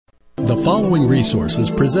The following resource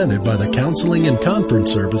is presented by the Counseling and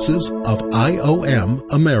Conference Services of IOM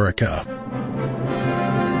America.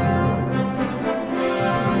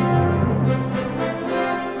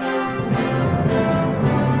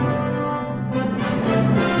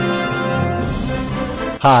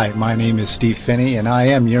 Hi, my name is Steve Phinney, and I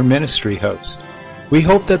am your ministry host. We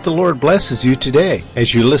hope that the Lord blesses you today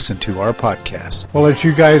as you listen to our podcast. Well, as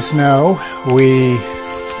you guys know, we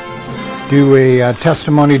do a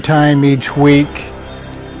testimony time each week,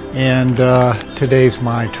 and today's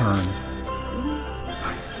my turn.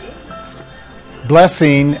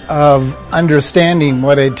 Blessing of understanding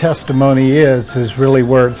what a testimony is really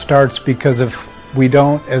where it starts, because if we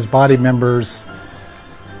don't, as body members,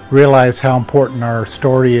 realize how important our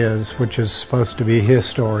story is, which is supposed to be his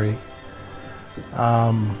story,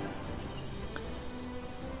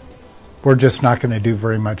 we're just not going to do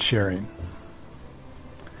very much sharing.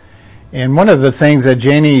 And one of the things that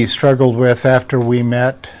Janie struggled with after we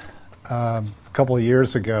met a couple of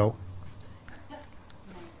years ago,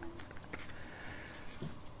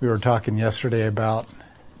 we were talking yesterday about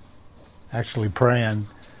actually praying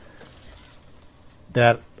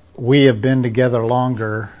that we have been together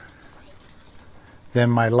longer than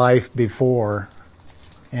my life before,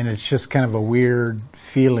 and it's just kind of a weird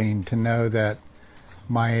feeling to know that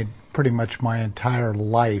pretty much my entire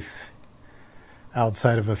life,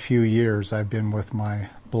 outside of a few years, I've been with my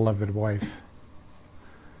beloved wife.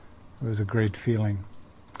 It was a great feeling.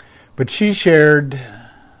 But she shared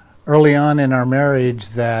early on in our marriage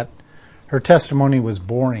that her testimony was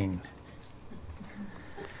boring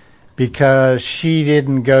because she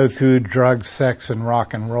didn't go through drugs, sex, and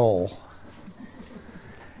rock and roll.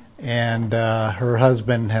 And her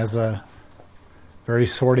husband has a very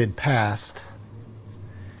sordid past.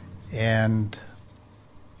 And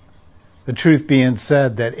the truth being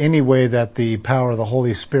said, that any way that the power of the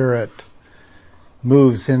Holy Spirit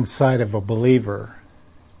moves inside of a believer,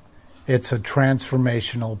 it's a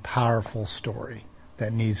transformational, powerful story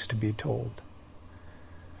that needs to be told.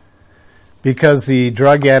 Because the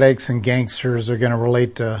drug addicts and gangsters are going to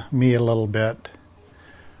relate to me a little bit,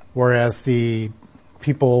 whereas the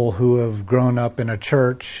people who have grown up in a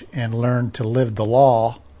church and learned to live the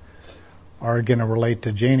law are going to relate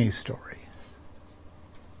to Janie's story.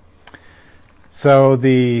 So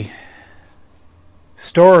the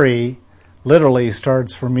story literally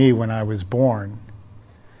starts for me when I was born.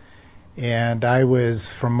 And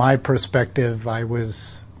from my perspective, I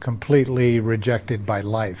was completely rejected by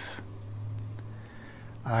life.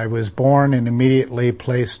 I was born and immediately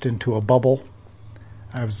placed into a bubble.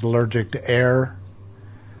 I was allergic to air.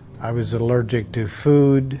 I was allergic to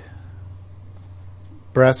food,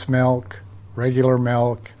 breast milk, regular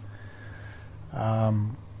milk.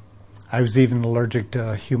 I was even allergic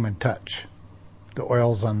to human touch, the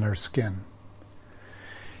oils on their skin.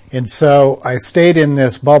 And so I stayed in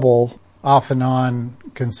this bubble off and on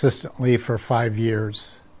consistently for 5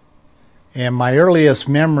 years. And my earliest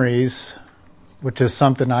memories, which is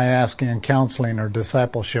something I ask in counseling or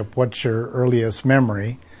discipleship, what's your earliest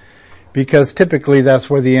memory? Because typically that's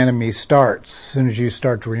where the enemy starts. As soon as you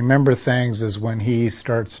start to remember things is when he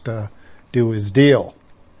starts to do his deal.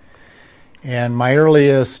 And my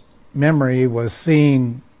earliest memory was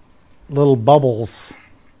seeing little bubbles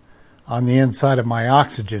on the inside of my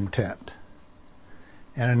oxygen tent.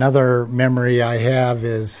 And another memory I have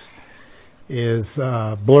is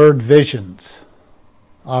blurred visions.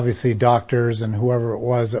 Obviously doctors and whoever it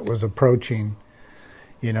was that was approaching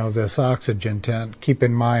this oxygen tent. Keep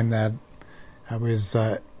in mind that I was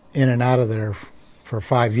in and out of there for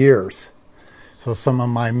 5 years. So some of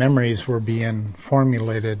my memories were being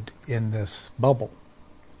formulated in this bubble.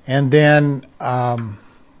 And then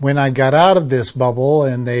when I got out of this bubble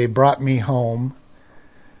and they brought me home,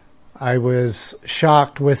 I was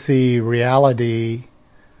shocked with the reality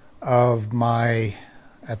of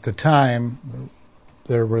at the time,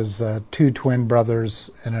 there was 2 twin brothers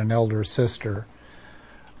and an elder sister.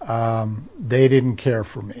 They didn't care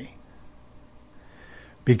for me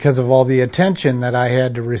because of all the attention that I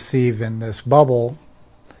had to receive in this bubble.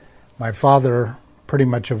 My father pretty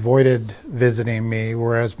much avoided visiting me,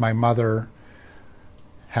 whereas my mother,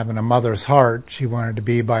 having a mother's heart, she wanted to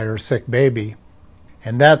be by her sick baby.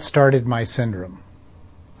 And that started my syndrome.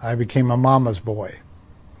 I became a mama's boy.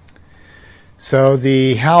 So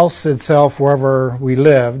the house itself, wherever we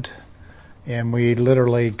lived, and we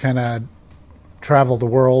literally kind of traveled the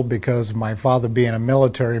world because of my father being a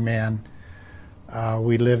military man.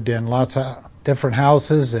 We lived in lots of different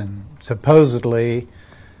houses and supposedly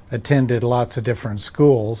attended lots of different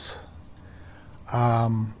schools.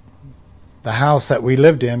 The house that we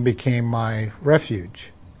lived in became my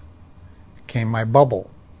refuge. became my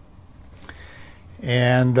bubble.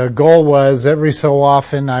 And the goal was every so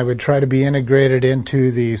often I would try to be integrated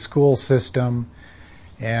into the school system,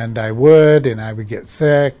 and I would get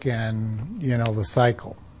sick, and, the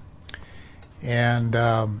cycle. And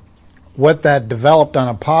what that developed on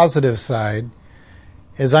a positive side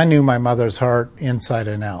is I knew my mother's heart inside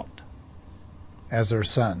and out as her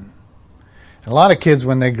son. And a lot of kids,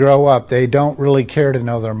 when they grow up, they don't really care to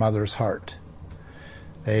know their mother's heart.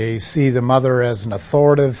 They see the mother as an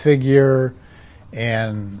authoritative figure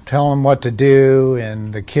and tell them what to do,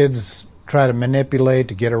 and the kids try to manipulate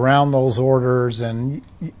to get around those orders, and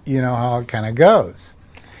you know how it kind of goes.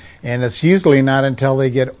 And it's usually not until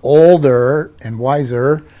they get older and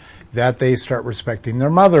wiser that they start respecting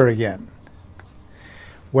their mother again.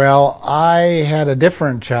 Well, I had a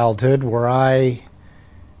different childhood where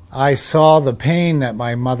I saw the pain that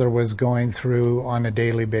my mother was going through on a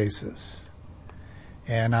daily basis.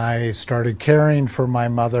 And I started caring for my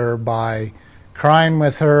mother by crying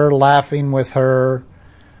with her, laughing with her,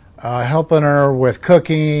 helping her with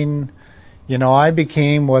cooking. I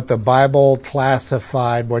became what the Bible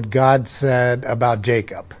classified, what God said about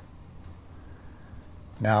Jacob.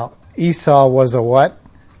 Now, Esau was a what?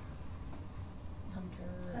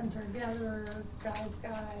 Hunter-gatherer, guy's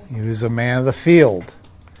guy. He was a man of the field.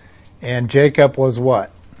 And Jacob was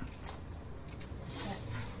what?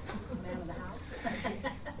 Man of the house.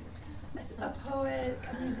 A poet,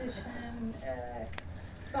 a musician,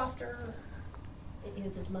 softer. He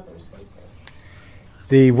was his mother's favorite.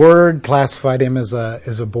 The word classified him as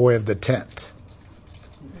a boy of the tent.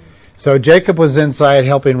 So Jacob was inside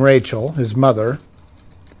helping Rachel, his mother.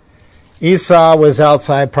 Esau was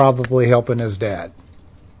outside probably helping his dad.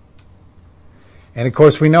 And of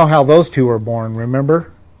course we know how those two were born,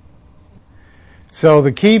 remember? So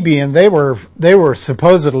the key being they were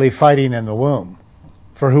supposedly fighting in the womb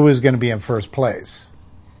for who was going to be in first place.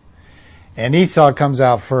 And Esau comes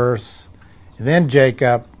out first, and then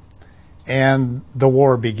Jacob, and the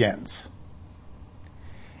war begins.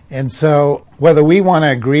 And so whether we want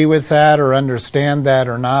to agree with that or understand that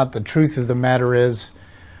or not, the truth of the matter is,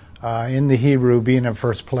 in the Hebrew, being in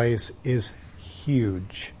first place is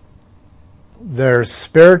huge. There's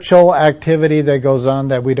spiritual activity that goes on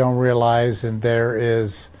that we don't realize, and there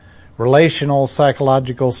is relational,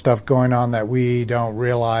 psychological stuff going on that we don't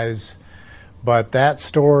realize. But that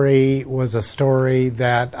story was a story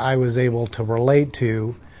that I was able to relate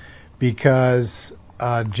to because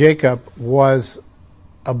Jacob was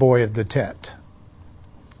a boy of the tent,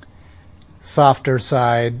 softer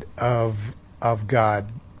side of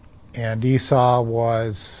God. And Esau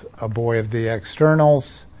was a boy of the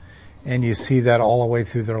externals, and you see that all the way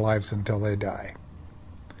through their lives until they die.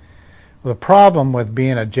 The problem with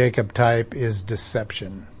being a Jacob type is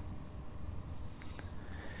deception.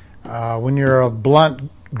 When you're a blunt,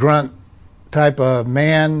 grunt type of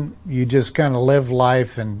man, you just kind of live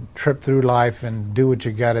life and trip through life and do what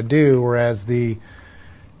you got to do, whereas the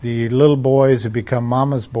little boys who become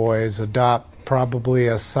mama's boys adopt probably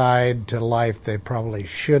a side to life they probably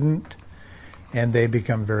shouldn't, and they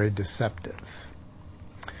become very deceptive.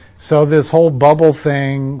 So this whole bubble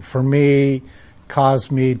thing, for me,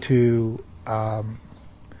 caused me to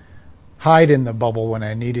hide in the bubble when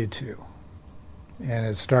I needed to. And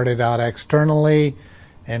it started out externally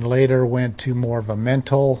and later went to more of a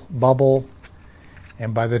mental bubble.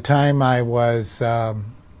 And by the time I was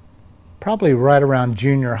probably right around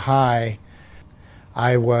junior high,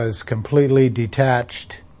 I was completely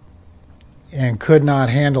detached and could not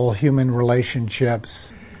handle human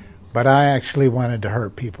relationships, but I actually wanted to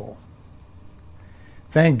hurt people.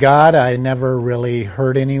 Thank God I never really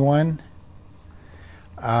hurt anyone.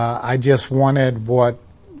 I just wanted what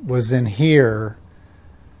was in here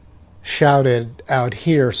shouted out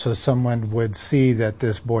here so someone would see that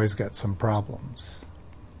this boy's got some problems.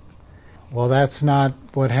 Well, that's not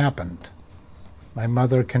what happened. My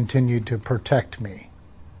mother continued to protect me.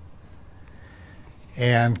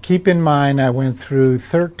 And keep in mind, I went through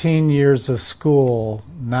 13 years of school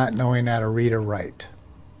not knowing how to read or write.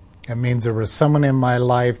 That means there was someone in my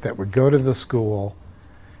life that would go to the school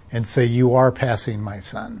and say, "You are passing my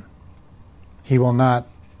son. He will not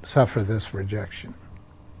suffer this rejection."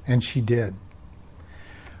 And she did.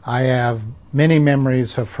 I have many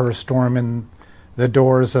memories of her storming the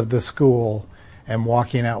doors of the school and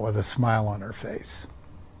walking out with a smile on her face.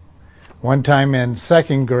 One time in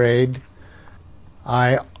second grade,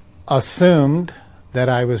 I assumed that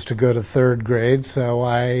I was to go to third grade, so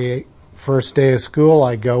first day of school,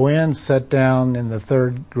 I go in, sit down in the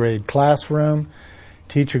third grade classroom.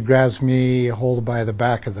 Teacher grabs me, hold by the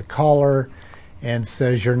back of the collar, and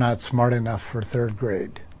says, "You're not smart enough for third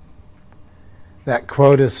grade." That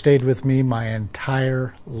quote has stayed with me my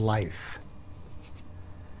entire life.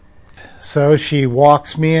 So she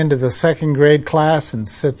walks me into the second grade class and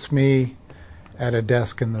sits me at a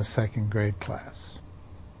desk in the second grade class.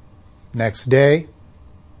 Next day,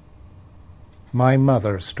 my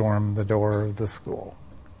mother stormed the door of the school.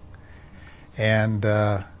 And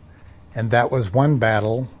that was one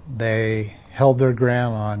battle they held their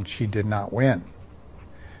ground on. She did not win.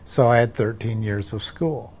 So I had 13 years of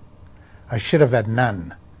school. I should have had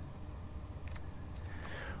none.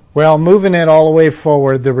 Well, moving it all the way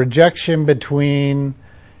forward, the rejection between,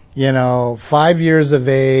 5 years of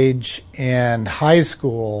age and high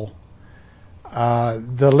school,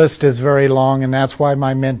 the list is very long, and that's why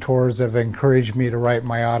my mentors have encouraged me to write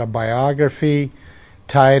my autobiography,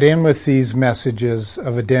 tie it in with these messages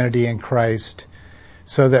of identity in Christ,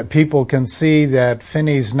 so that people can see that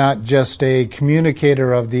Phinney's not just a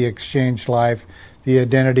communicator of the exchange life, the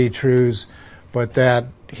identity truths, but that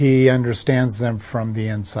he understands them from the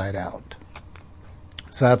inside out.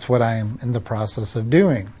 So that's what I'm in the process of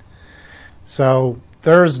doing. So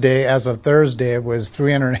as of Thursday, it was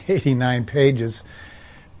 389 pages,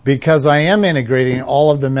 because I am integrating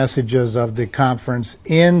all of the messages of the conference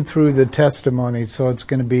in through the testimony, so it's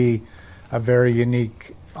going to be a very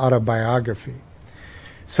unique autobiography.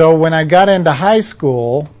 So when I got into high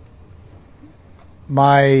school,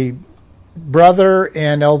 my brother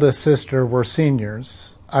and eldest sister were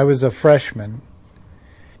seniors. I was a freshman.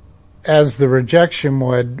 As the rejection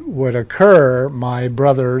would occur, my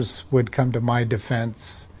brothers would come to my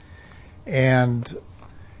defense, and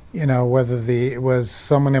whether it was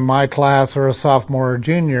someone in my class or a sophomore or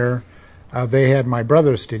junior, they had my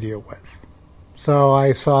brothers to deal with. So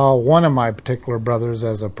I saw one of my particular brothers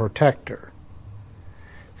as a protector.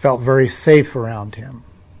 Felt very safe around him.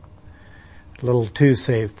 A little too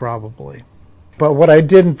safe, probably. But what I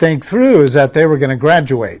didn't think through is that they were going to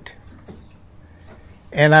graduate.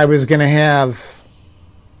 And I was going to have,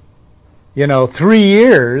 3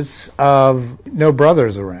 years of no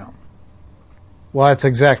brothers around. Well, that's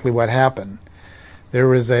exactly what happened. There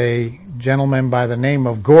was a gentleman by the name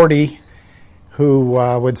of Gordy who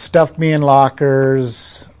would stuff me in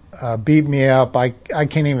lockers, beat me up. I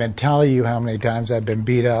can't even tell you how many times I've been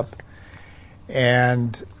beat up.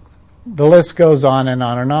 And the list goes on and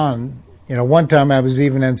on and on. One time I was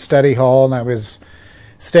even in study hall, and I was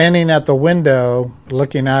standing at the window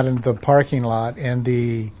looking out into the parking lot, and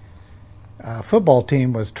the football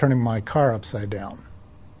team was turning my car upside down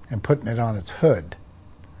and putting it on its hood.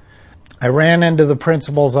 I ran into the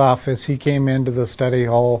principal's office. He came into the study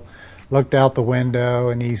hall, looked out the window,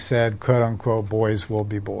 and he said, quote unquote, boys will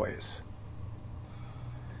be boys.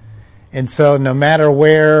 And so no matter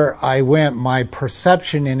where I went, my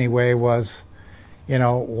perception anyway was,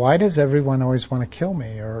 why does everyone always want to kill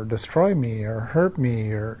me or destroy me or hurt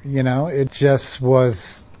me? Or, it just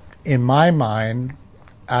was, in my mind,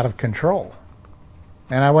 out of control.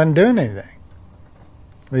 And I wasn't doing anything,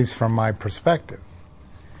 at least from my perspective.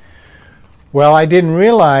 Well, I didn't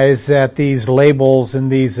realize that these labels and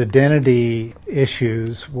these identity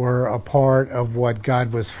issues were a part of what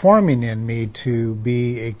God was forming in me to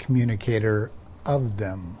be a communicator of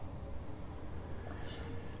them.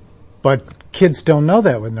 But kids don't know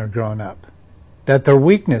that when they're grown up, that their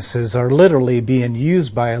weaknesses are literally being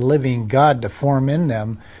used by a living God to form in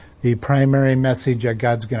them the primary message that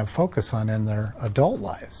God's going to focus on in their adult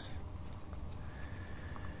lives.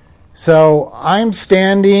 So I'm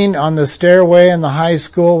standing on the stairway in the high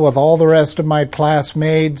school with all the rest of my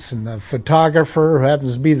classmates and the photographer who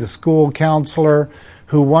happens to be the school counselor,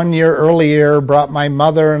 who 1 year earlier brought my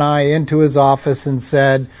mother and I into his office and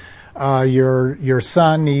said, your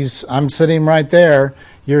son, I'm sitting right there,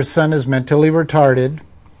 your son is mentally retarded,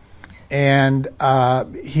 and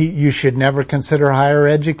you should never consider higher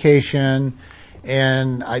education.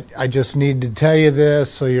 And I just need to tell you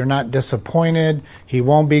this so you're not disappointed. He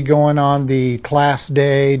won't be going on the class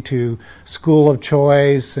day to school of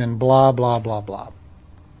choice and blah, blah, blah, blah.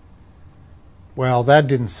 Well, that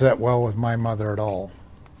didn't sit well with my mother at all.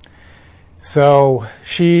 So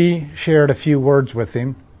she shared a few words with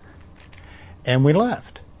him, and we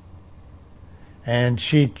left. And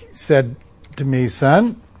she said to me,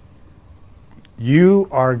 son, you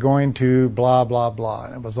are going to blah, blah, blah.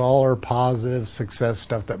 And it was all her positive success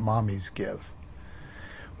stuff that mommies give.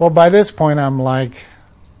 Well, by this point, I'm like,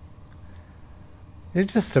 you're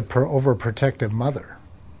just an overprotective mother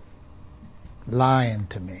lying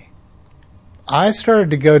to me. I started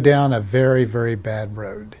to go down a very, very bad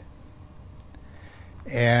road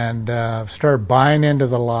and started buying into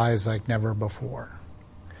the lies like never before.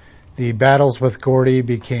 The battles with Gordy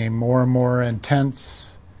became more and more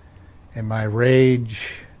intense. and my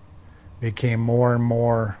rage became more and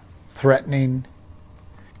more threatening.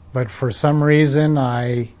 But for some reason,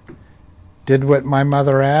 I did what my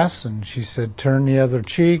mother asked, and she said, turn the other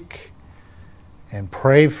cheek and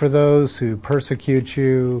pray for those who persecute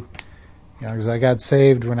you. Because I got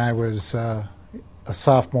saved when I was a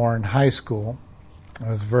sophomore in high school. It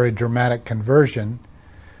was a very dramatic conversion,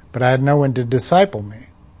 but I had no one to disciple me.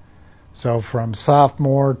 So from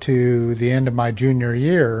sophomore to the end of my junior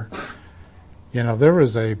year, there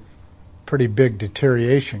was a pretty big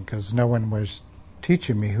deterioration because no one was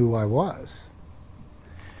teaching me who I was.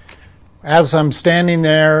 As I'm standing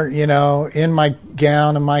there, in my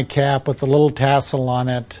gown and my cap with the little tassel on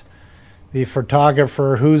it, the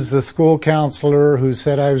photographer, who's the school counselor who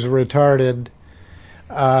said I was retarded,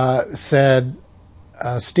 said,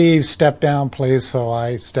 Steve, step down, please. So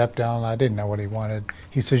I stepped down. I didn't know what he wanted.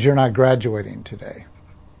 He says, you're not graduating today,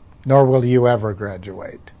 nor will you ever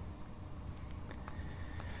graduate.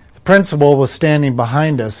 The principal was standing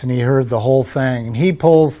behind us, and he heard the whole thing. And he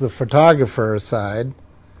pulls the photographer aside,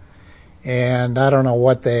 and I don't know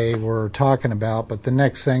what they were talking about, but the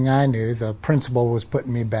next thing I knew, the principal was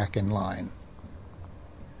putting me back in line.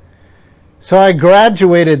 So I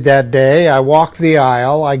graduated that day. I walked the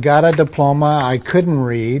aisle. I got a diploma. I couldn't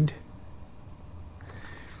read.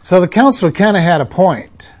 So the counselor kind of had a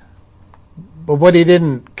point. But what he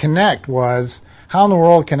didn't connect was, how in the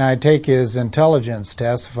world can I take his intelligence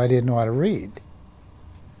test if I didn't know how to read?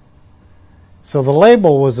 So the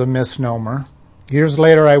label was a misnomer. Years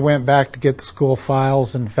later, I went back to get the school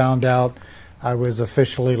files and found out I was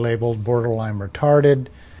officially labeled borderline retarded,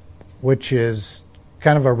 which is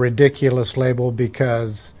kind of a ridiculous label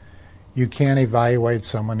because you can't evaluate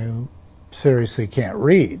someone who seriously can't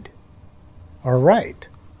read or write.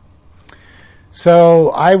 So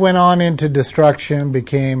I went on into destruction,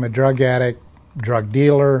 became a drug addict, drug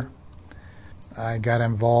dealer. I got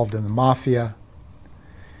involved in the mafia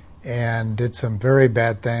and did some very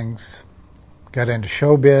bad things. Got into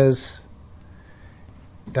showbiz.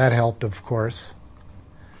 That helped, of course.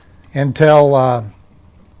 Until a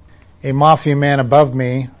mafia man above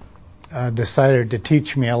me decided to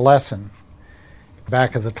teach me a lesson.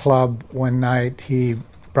 Back at the club one night, he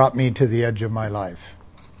brought me to the edge of my life.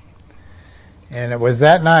 And it was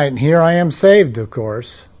that night, and here I am saved, of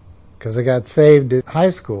course, because I got saved at high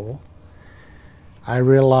school. I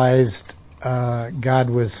realized God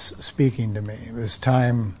was speaking to me. It was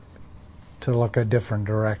time to look a different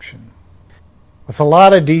direction. With a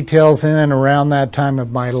lot of details in and around that time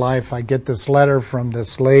of my life, I get this letter from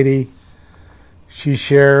this lady. She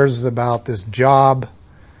shares about this job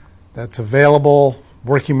that's available,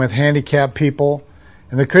 working with handicapped people.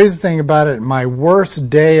 And the crazy thing about it, my worst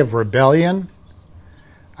day of rebellion,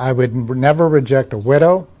 I would never reject a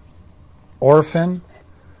widow, orphan,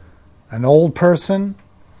 an old person.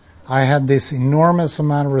 I had this enormous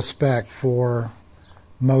amount of respect for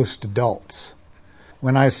most adults.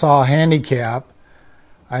 When I saw handicap,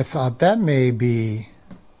 I thought that may be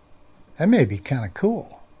kind of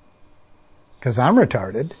cool because I'm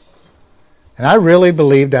retarded, and I really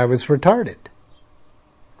believed I was retarded.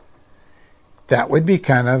 That would be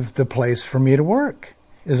kind of the place for me to work,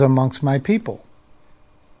 is amongst my people.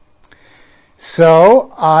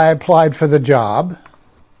 So I applied for the job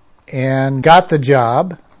and got the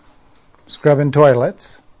job, scrubbing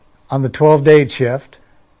toilets on the 12-day shift.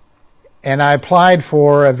 And I applied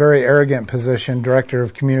for a very arrogant position, Director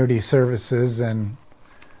of Community Services, and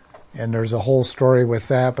there's a whole story with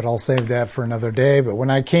that, but I'll save that for another day. But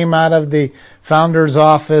when I came out of the founder's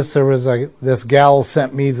office, there was this gal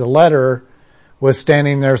sent me the letter, was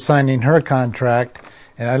standing there signing her contract,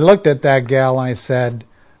 and I looked at that gal and I said,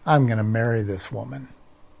 I'm going to marry this woman.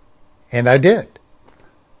 And I did.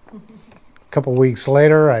 A couple weeks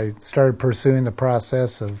later, I started pursuing the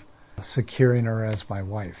process of securing her as my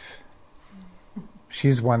wife.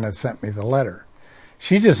 She's the one that sent me the letter.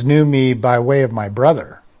 She just knew me by way of my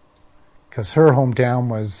brother, because her hometown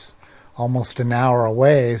was almost an hour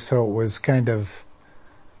away, so it was kind of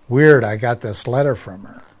weird I got this letter from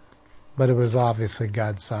her. But it was obviously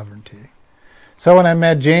God's sovereignty. So when I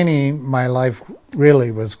met Janie, my life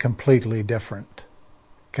really was completely different,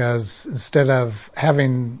 because instead of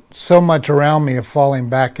having so much around me of falling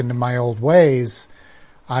back into my old ways,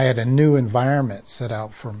 I had a new environment set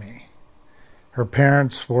out for me. Her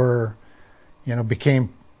parents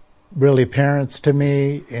became really parents to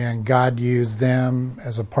me, and God used them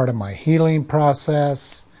as a part of my healing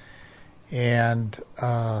process. And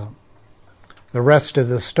the rest of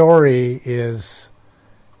the story is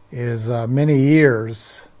many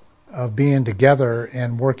years of being together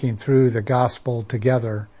and working through the gospel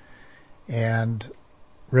together. And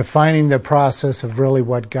refining the process of really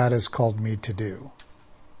what God has called me to do.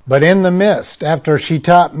 But in the midst, after she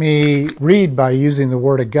taught me read by using the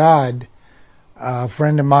Word of God, a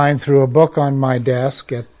friend of mine threw a book on my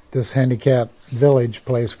desk at this handicapped village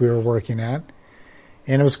place we were working at,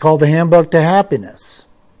 and it was called The Handbook to Happiness.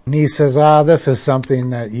 And he says, this is something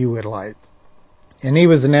that you would like. And he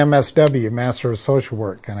was an MSW, Master of Social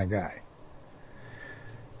Work kind of guy.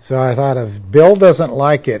 So I thought, if Bill doesn't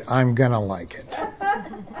like it, I'm going to like it.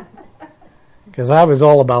 Because I was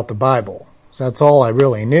all about the Bible. So that's all I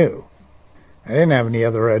really knew. I didn't have any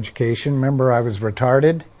other education. Remember, I was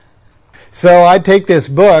retarded. So I take this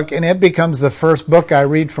book, and it becomes the first book I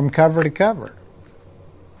read from cover to cover.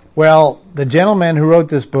 Well, the gentleman who wrote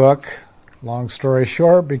this book, long story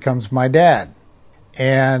short, becomes my dad.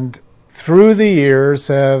 And through the years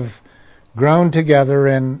have grown together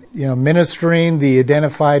in ministering the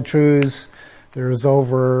identified truths. There's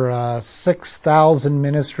over 6,000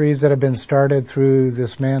 ministries that have been started through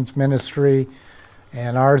this man's ministry,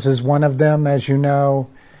 and ours is one of them, as you know.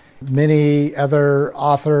 Many other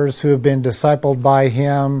authors who have been discipled by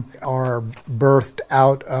him are birthed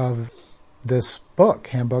out of this book,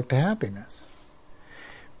 Handbook to Happiness.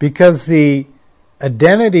 Because the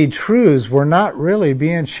identity truths were not really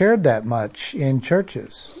being shared that much in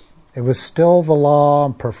churches. It was still the law,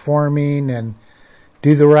 performing and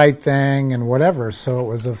do the right thing and whatever, so it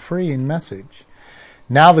was a freeing message.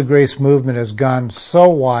 Now the grace movement has gone so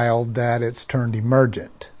wild that it's turned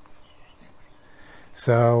emergent.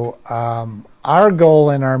 So our goal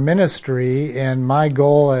in our ministry, and my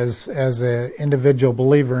goal as an individual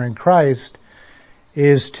believer in Christ,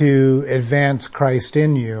 is to advance Christ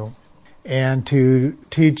in you and to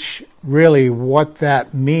teach really what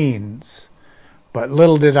that means. But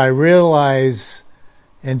little did I realize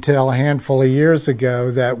until a handful of years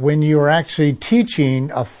ago that when you are actually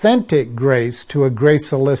teaching authentic grace to a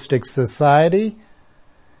grace-holistic society,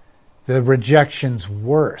 the rejection's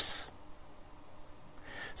worse.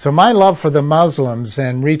 So my love for the Muslims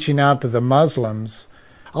and reaching out to the Muslims,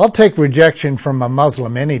 I'll take rejection from a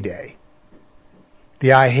Muslim any day.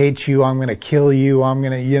 The I hate you, I'm going to kill you,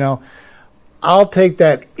 I'll take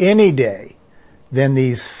that any day than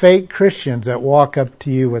these fake Christians that walk up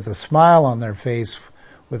to you with a smile on their face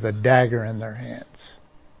with a dagger in their hands.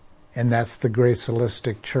 And that's the grace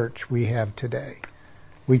holistic church we have today.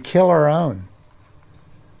 We kill our own.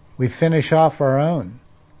 We finish off our own.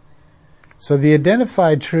 So the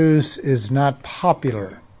identified truths is not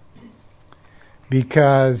popular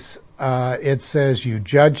because it says you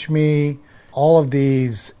judge me. All of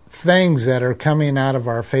these things that are coming out of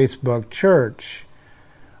our Facebook church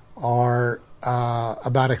are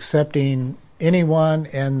about accepting anyone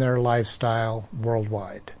and their lifestyle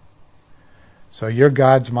worldwide. So your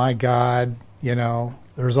God's my God,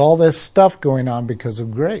 There's all this stuff going on because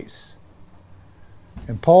of grace.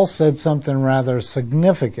 And Paul said something rather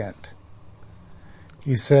significant.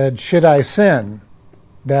 He said, should I sin,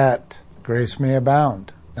 that grace may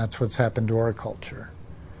abound? That's what's happened to our culture.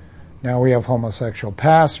 Now we have homosexual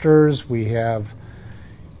pastors, we have,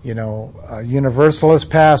 universalist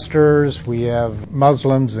pastors, we have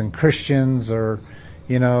Muslims and Christians are,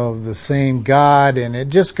 the same God, and it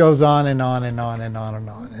just goes on and on and on and on and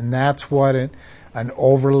on. And that's what an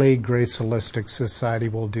overly grace-holistic society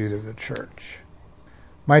will do to the church.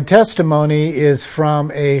 My testimony is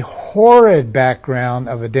from a horrid background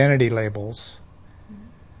of identity labels.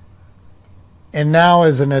 And now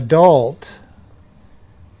as an adult,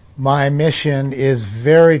 my mission is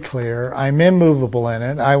very clear. I'm immovable in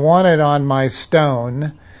it. I want it on my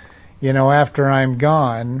stone, after I'm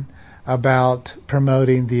gone, about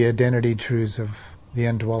promoting the identity truths of the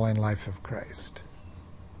indwelling life of Christ.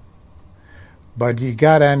 But you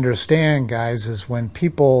got to understand, guys, is when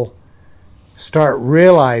people start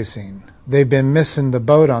realizing they've been missing the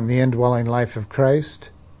boat on the indwelling life of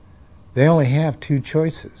Christ, they only have two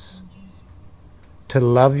choices: to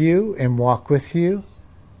love you and walk with you,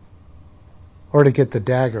 or to get the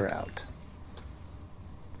dagger out.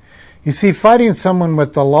 You see, fighting someone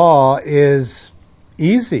with the law is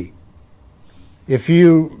easy. If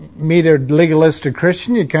you meet a legalistic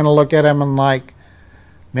Christian, you kind of look at him and like,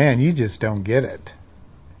 man, you just don't get it.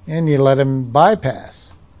 And you let him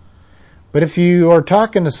bypass. But if you are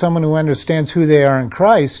talking to someone who understands who they are in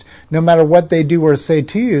Christ, no matter what they do or say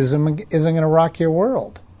to you isn't going to rock your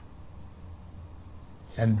world.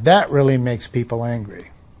 And that really makes people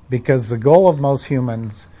angry, because the goal of most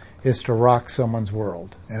humans is to rock someone's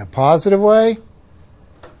world in a positive way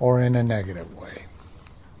or in a negative way.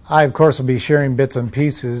 I, of course, will be sharing bits and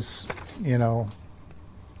pieces. The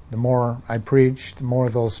more I preach, the more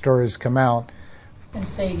those stories come out. And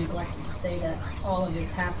say, neglected to say that all of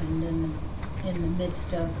this happened in the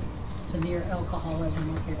midst of severe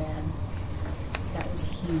alcoholism with your dad. That was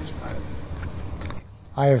a huge part of it.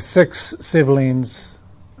 I have 6 siblings,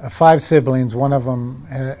 5 siblings. One of them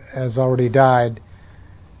has already died,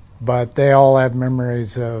 but they all have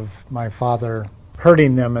memories of my father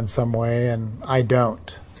hurting them in some way, and I don't.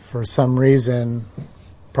 For some reason,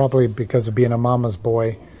 probably because of being a mama's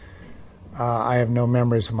boy, I have no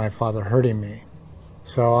memories of my father hurting me.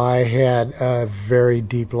 So I had a very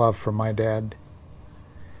deep love for my dad.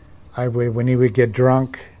 When he would get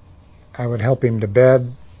drunk, I would help him to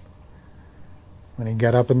bed. When he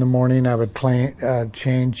got up in the morning, I would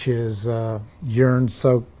change his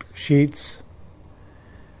urine-soaked sheets.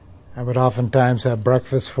 I would oftentimes have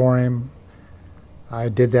breakfast for him. I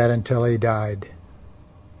did that until he died.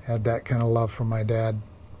 Had that kind of love for my dad.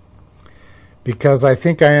 Because I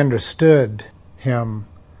think I understood him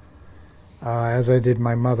as I did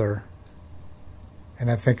my mother. And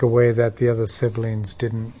I think a way that the other siblings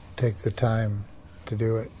didn't take the time to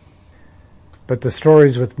do it. But the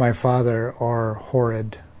stories with my father are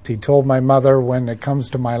horrid. He told my mother, when it comes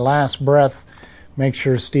to my last breath, make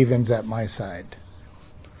sure Stephen's at my side.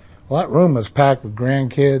 Well, that room was packed with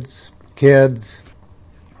grandkids, kids.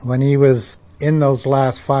 When he was in those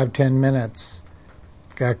last 5-10 minutes,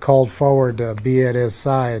 got called forward to be at his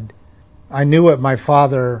side, I knew what my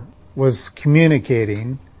father was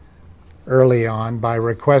communicating early on by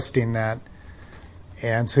requesting that.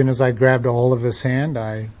 And as soon as I grabbed a hold of his hand,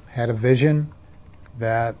 I had a vision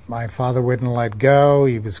that my father wouldn't let go.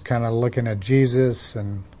 He was kind of looking at Jesus,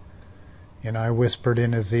 and I whispered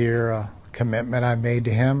in his ear a commitment I made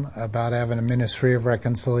to him about having a ministry of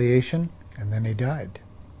reconciliation, and then he died.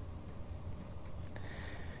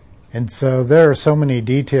 And so there are so many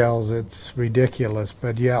details, it's ridiculous,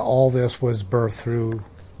 but yeah, all this was birthed through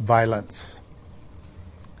violence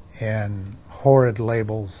and horrid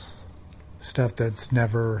labels, stuff that's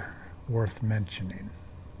never worth mentioning.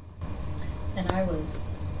 And I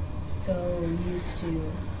was so used to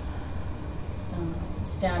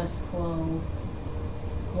status quo,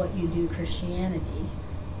 what you do Christianity,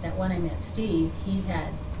 that when I met Steve, he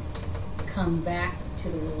had come back to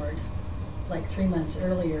the Lord like 3 months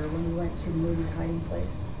earlier when we went to the movie Hiding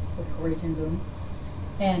Place with Corey Ten Boom.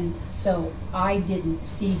 And so I didn't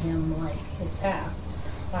see him like his past.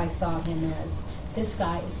 I saw him as, this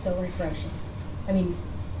guy is so refreshing. I mean,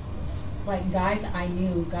 like guys I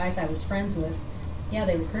knew, guys I was friends with, yeah,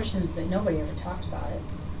 they were Christians, but nobody ever talked about it.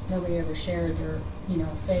 Nobody ever shared their,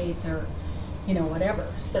 faith or, whatever.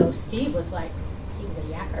 So Steve was like, he was a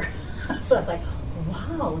yacker. So I was like,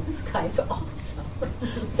 wow, this guy's awesome.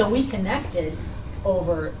 So we connected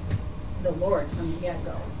over the Lord from the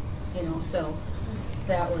get-go, so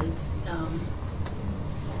that was,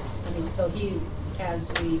 so he, as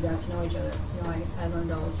we got to know each other, I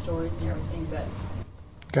learned all his stories and everything, but.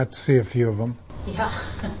 Got to see a few of them. Yeah.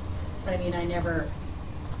 I mean, I never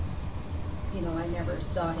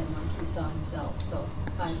saw him like he saw himself, so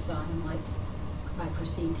I saw him like I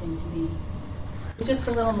perceived him to be. Just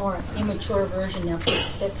a little more immature version of the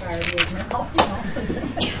Spitfire he is now.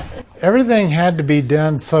 Everything had to be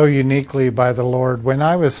done so uniquely by the Lord. When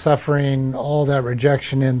I was suffering all that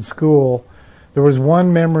rejection in school, there was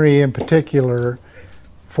one memory in particular.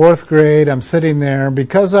 4th grade, I'm sitting there.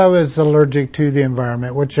 Because I was allergic to the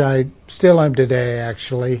environment, which I still am today,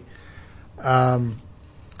 actually,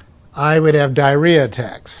 I would have diarrhea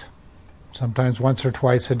attacks, sometimes once or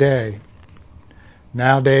twice a day.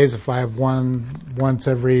 Nowadays, if I have one once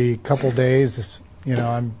every couple days,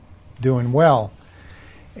 I'm doing well.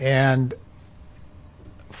 And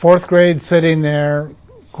 4th grade, sitting there,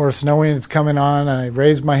 of course, knowing it's coming on, I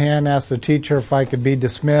raised my hand, asked the teacher if I could be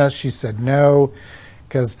dismissed. She said no,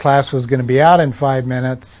 because class was going to be out in 5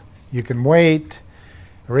 minutes. You can wait.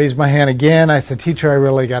 I raised my hand again. I said, teacher, I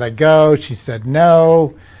really got to go. She said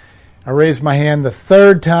no. I raised my hand the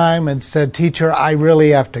 3rd time and said, teacher, I really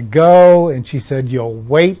have to go. And she said, you'll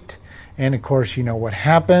wait. And of course, you know what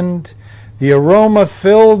happened. The aroma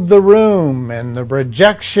filled the room and the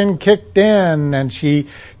rejection kicked in, and she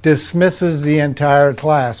dismisses the entire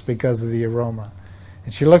class because of the aroma.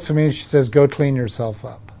 And she looks at me and she says, go clean yourself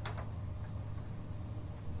up.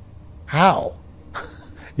 How?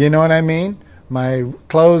 You know what I mean? My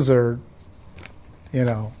clothes are,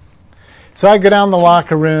 So I go down the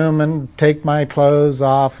locker room and take my clothes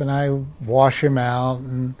off and I wash them out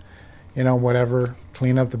and, whatever,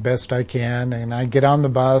 clean up the best I can, and I get on the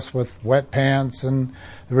bus with wet pants, and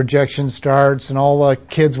the rejection starts, and all the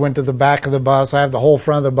kids went to the back of the bus. I have the whole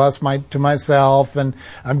front of the bus to myself, and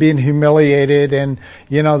I'm being humiliated, and,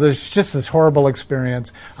 there's just this horrible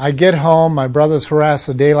experience. I get home, my brothers harass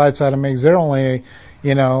the daylights out of me because they're only,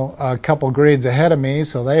 a couple grades ahead of me,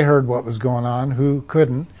 so they heard what was going on. Who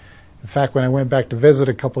couldn't? In fact, when I went back to visit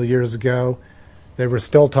a couple of years ago, they were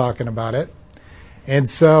still talking about it. And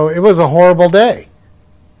so it was a horrible day.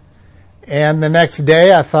 And the next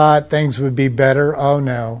day I thought things would be better. Oh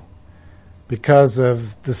no. Because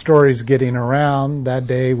of the stories getting around, that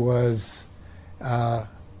day was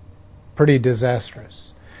pretty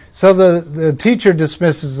disastrous. So the teacher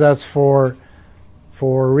dismisses us for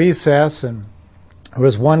recess, and there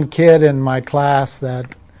was one kid in my class that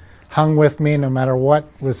hung with me no matter what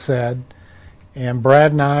was said. And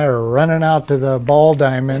Brad and I are running out to the ball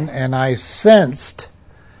diamond, and I sensed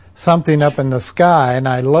something up in the sky, and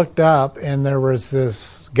I looked up, and there was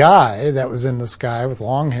this guy that was in the sky with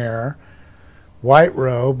long hair, white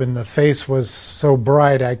robe, and the face was so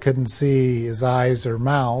bright I couldn't see his eyes or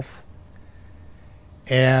mouth.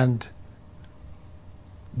 And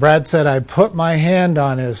Brad said, I put my hand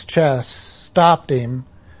on his chest, stopped him,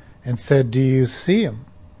 and said, do you see him?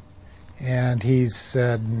 And he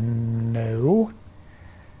said, no.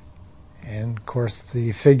 And, of course,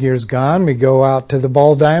 the figure's gone. We go out to the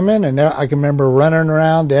ball diamond, and I can remember running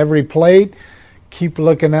around to every plate, keep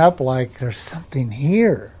looking up like there's something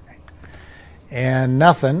here. And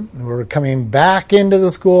nothing. We were coming back into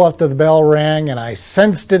the school after the bell rang, and I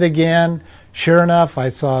sensed it again. Sure enough, I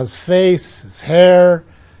saw his face, his hair,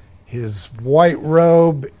 his white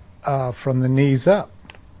robe from the knees up.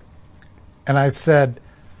 And I said,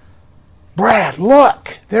 Brad,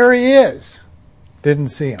 look, there he is. Didn't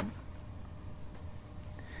see him.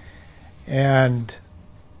 And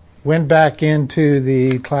went back into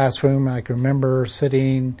the classroom. I can remember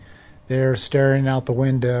sitting there staring out the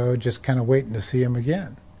window, just kind of waiting to see him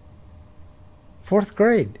again. 4th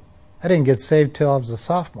grade. I didn't get saved till I was a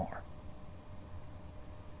sophomore.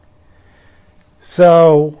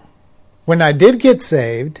 So when I did get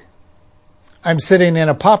saved, I'm sitting in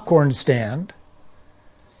a popcorn stand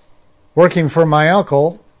working for my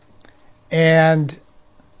uncle, and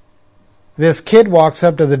this kid walks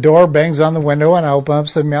up to the door, bangs on the window, and I open up,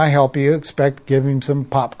 said, may I help you? Give him some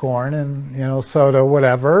popcorn and, soda,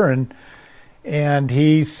 whatever. And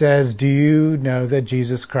he says, do you know that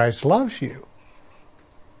Jesus Christ loves you?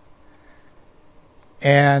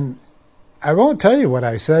 And I won't tell you what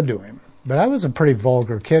I said to him, but I was a pretty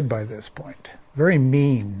vulgar kid by this point, very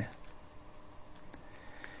mean,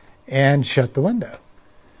 and shut the window.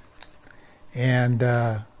 And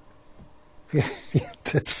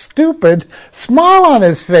this stupid smile on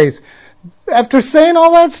his face. After saying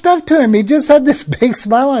all that stuff to him, he just had this big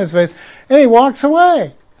smile on his face, and he walks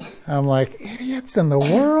away. I'm like, idiots in the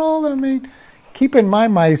world? I mean, keep in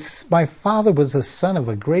mind, my father was the son of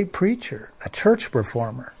a great preacher, a church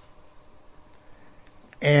performer.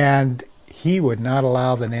 And he would not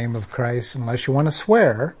allow the name of Christ, unless you want to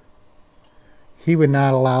swear, he would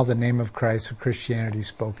not allow the name of Christ or Christianity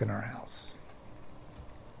spoken in our house.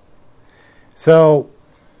 So,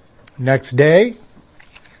 next day,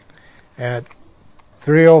 at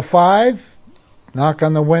 3:05, knock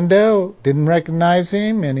on the window, didn't recognize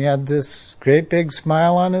him, and he had this great big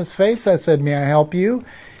smile on his face. I said, may I help you?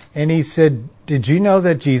 And he said, did you know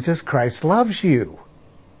that Jesus Christ loves you?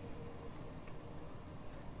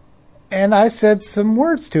 And I said some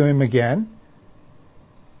words to him again,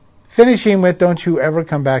 finishing with, don't you ever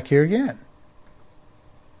come back here again.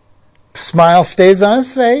 Smile stays on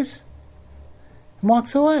his face.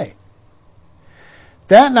 Walks away.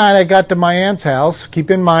 That night I got to my aunt's house.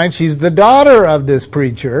 Keep in mind, she's the daughter of this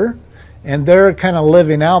preacher, and they're kind of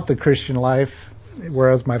living out the Christian life,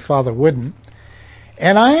 whereas my father wouldn't.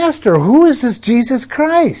 And I asked her, who is this Jesus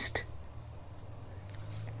Christ?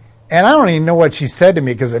 And I don't even know what she said to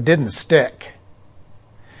me because it didn't stick.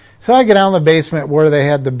 So I get down in the basement where they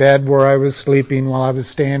had the bed where I was sleeping while I was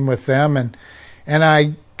staying with them, and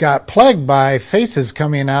I got plagued by faces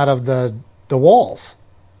coming out of the walls,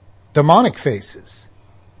 demonic faces.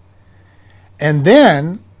 And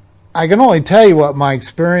then I can only tell you what my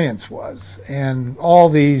experience was. And all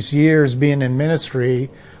these years being in ministry,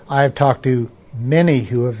 I've talked to many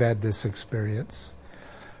who have had this experience.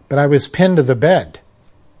 But I was pinned to the bed.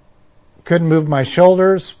 Couldn't move my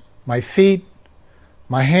shoulders, my feet,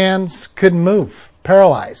 my hands, couldn't move,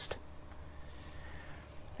 paralyzed.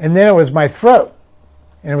 And then it was my throat.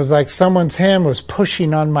 And it was like someone's hand was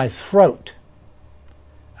pushing on my throat.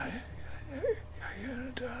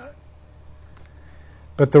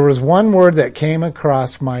 But there was one word that came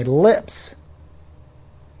across my lips.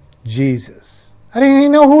 Jesus. I didn't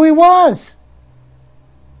even know who he was.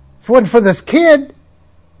 If it wasn't for this kid.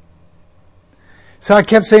 So I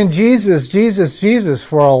kept saying Jesus, Jesus, Jesus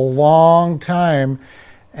for a long time.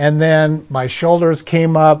 And then my shoulders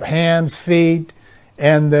came up, hands, feet,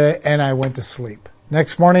 and I went to sleep.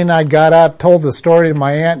 Next morning I got up, told the story to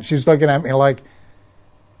my aunt. She's looking at me like,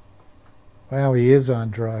 well, he is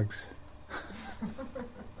on drugs.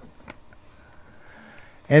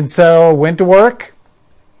 And so went to work.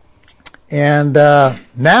 And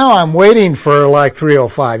now I'm waiting for like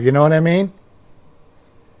 3:05. You know what I mean?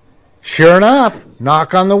 Sure enough,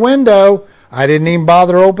 knock on the window. I didn't even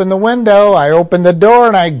bother to open the window. I opened the door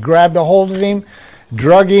and I grabbed a hold of him,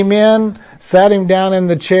 drug him in, sat him down in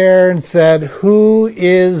the chair and said, "Who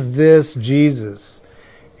is this Jesus?"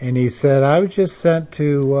 And he said, "I was just sent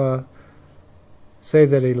to say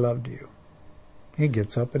that he loved you." He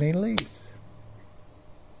gets up and he leaves.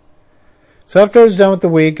 So after I was done with the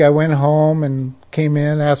week, I went home and came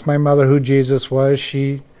in, asked my mother who Jesus was.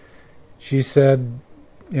 She said,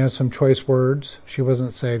 some choice words. She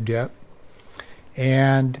wasn't saved yet.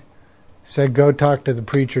 And said, go talk to the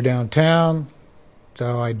preacher downtown.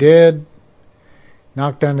 So I did.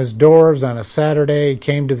 Knocked on his door. It was on a Saturday. He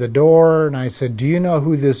came to the door, and I said, do you know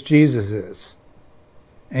who this Jesus is?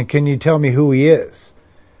 And can you tell me who he is?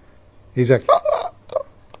 He's like,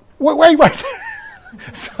 wait.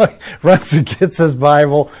 So he runs and gets his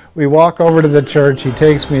Bible. We walk over to the church. He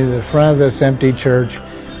takes me to the front of this empty church,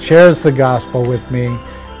 shares the gospel with me,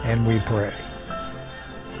 and we pray.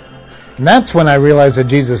 And that's when I realized that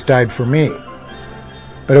Jesus died for me.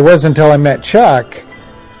 But it wasn't until I met Chuck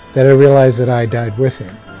that I realized that I died with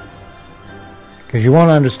him. Because you won't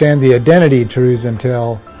understand the identity truths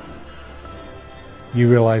until you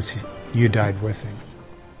realize you died with him.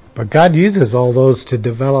 But God uses all those to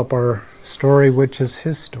develop our story, which is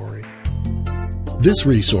his story. This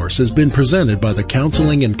resource has been presented by the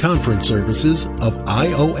Counseling and Conference Services of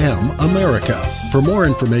IOM America. For more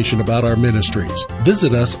information about our ministries,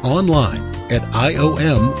 visit us online at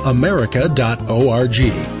iomamerica.org.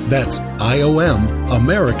 That's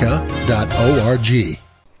iomamerica.org.